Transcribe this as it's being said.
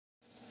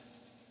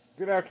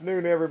Good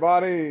afternoon,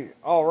 everybody.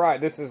 All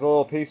right, this is a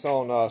little piece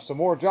on some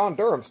more John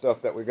Durham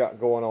stuff that we got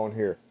going on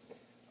here.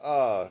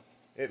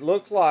 It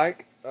looks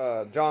like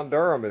John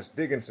Durham is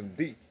digging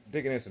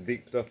in some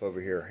deep stuff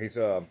over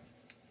here.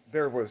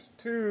 There was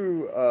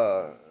two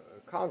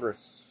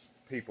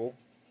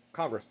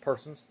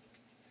congresspersons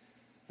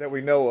that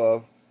we know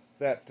of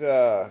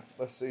that,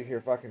 let's see here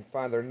if I can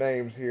find their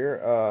names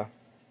here.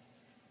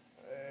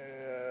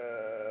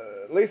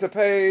 Lisa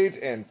Page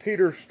and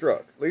Peter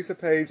Strzok. Lisa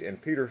Page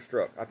and Peter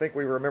Strzok. I think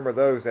we remember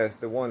those as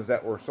the ones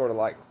that were sort of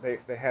like,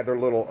 they had their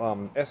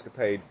little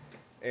escapade,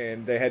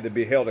 and they had to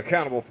be held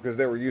accountable because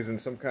they were using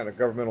some kind of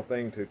governmental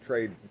thing to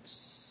trade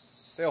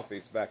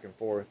selfies back and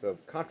forth of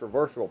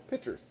controversial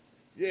pictures.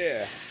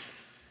 Yeah.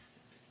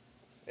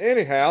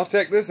 Anyhow,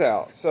 check this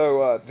out.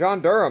 So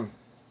John Durham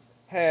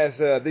has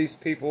these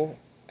people,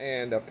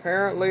 and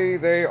apparently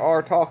they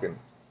are talking.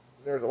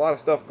 There's a lot of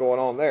stuff going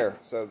on there,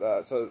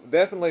 so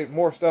definitely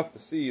more stuff to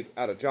see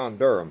out of John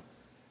Durham.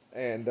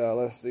 And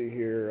let's see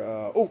here.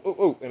 And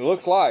it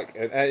looks like,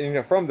 and you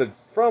know, from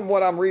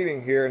what I'm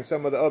reading here and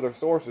some of the other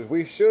sources,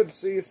 we should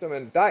see some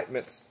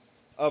indictments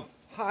of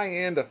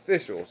high-end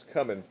officials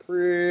coming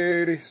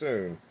pretty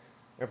soon.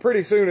 And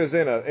pretty soon is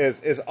a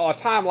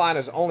timeline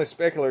is only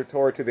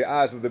speculatory to the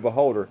eyes of the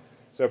beholder.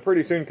 So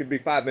pretty soon could be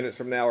 5 minutes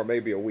from now, or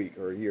maybe a week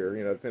or a year.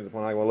 You know, depends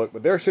upon how you want to look.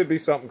 But there should be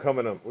something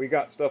coming up. We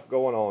got stuff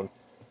going on.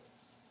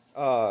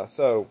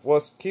 So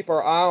let's keep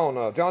our eye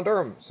on John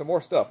Durham, some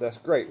more stuff. That's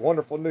great,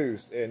 wonderful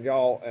news. And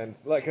y'all, and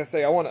like I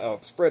say, I want to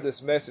spread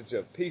this message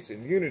of peace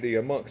and unity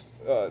amongst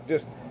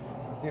just,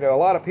 you know, a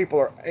lot of people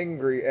are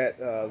angry at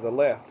the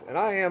left, and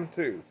I am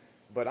too.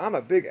 But I'm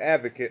a big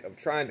advocate of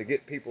trying to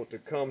get people to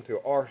come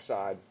to our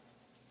side.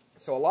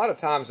 So a lot of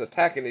times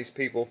attacking these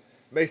people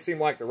may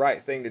seem like the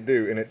right thing to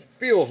do, and it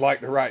feels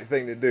like the right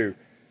thing to do.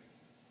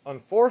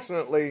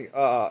 Unfortunately,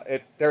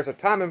 there's a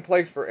time and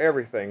place for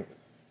everything.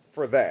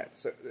 For that,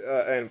 so,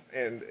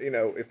 and you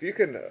know, if you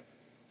can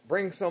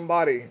bring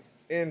somebody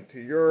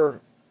into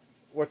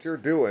what you're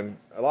doing,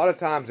 a lot of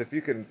times if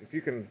you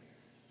can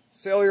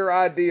sell your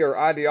idea or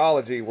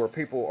ideology where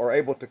people are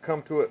able to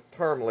come to it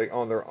termly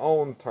on their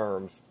own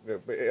terms,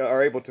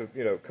 are able to,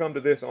 you know, come to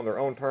this on their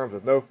own terms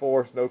with no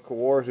force, no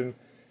coercion,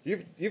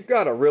 you've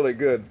got a really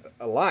good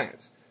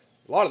alliance.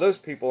 A lot of those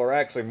people are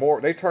actually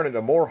they turn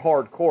into more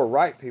hardcore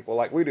right people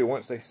like we do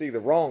once they see the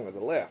wrong of the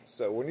left.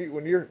 So when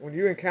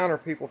you encounter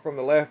people from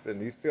the left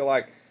and you feel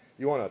like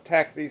you want to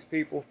attack these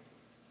people,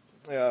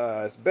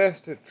 it's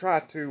best to try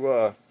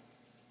to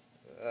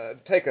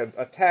take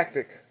a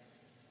tactic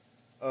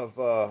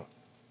of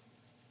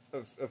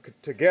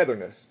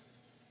togetherness,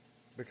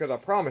 because I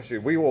promise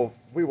you we will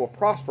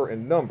prosper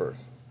in numbers,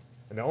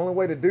 and the only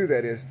way to do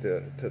that is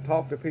to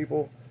talk to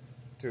people,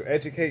 to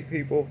educate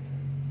people,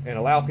 and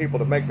allow people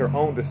to make their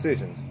own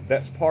decisions.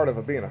 That's part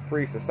of being a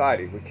free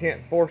society. We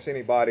can't force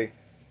anybody.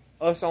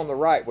 Us on the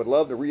right would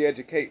love to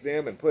re-educate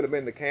them and put them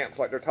in the camps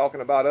like they're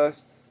talking about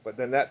us, but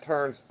then that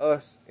turns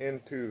us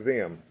into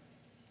them.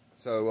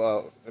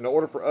 So in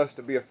order for us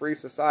to be a free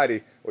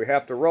society, we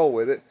have to roll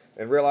with it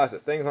and realize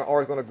that things aren't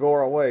always going to go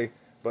our way,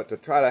 but to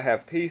try to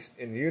have peace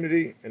and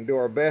unity and do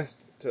our best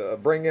to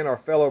bring in our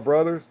fellow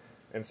brothers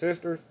and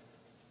sisters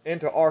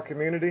into our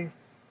community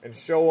and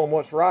show them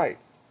what's right.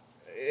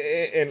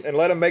 And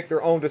let them make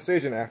their own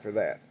decision after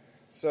that.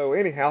 So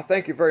anyhow,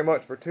 thank you very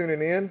much for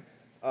tuning in.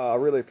 I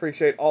really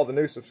appreciate all the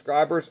new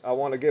subscribers. I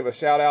want to give a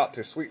shout out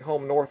to Sweet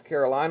Home North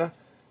Carolina.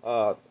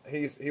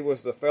 He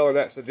was the feller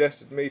that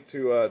suggested me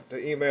to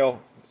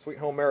email Sweet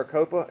Home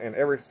Maricopa, and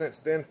ever since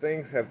then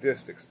things have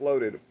just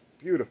exploded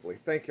beautifully.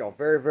 Thank y'all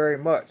very, very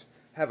much.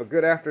 Have a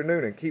good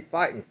afternoon and keep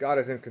fighting. God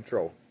is in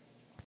control.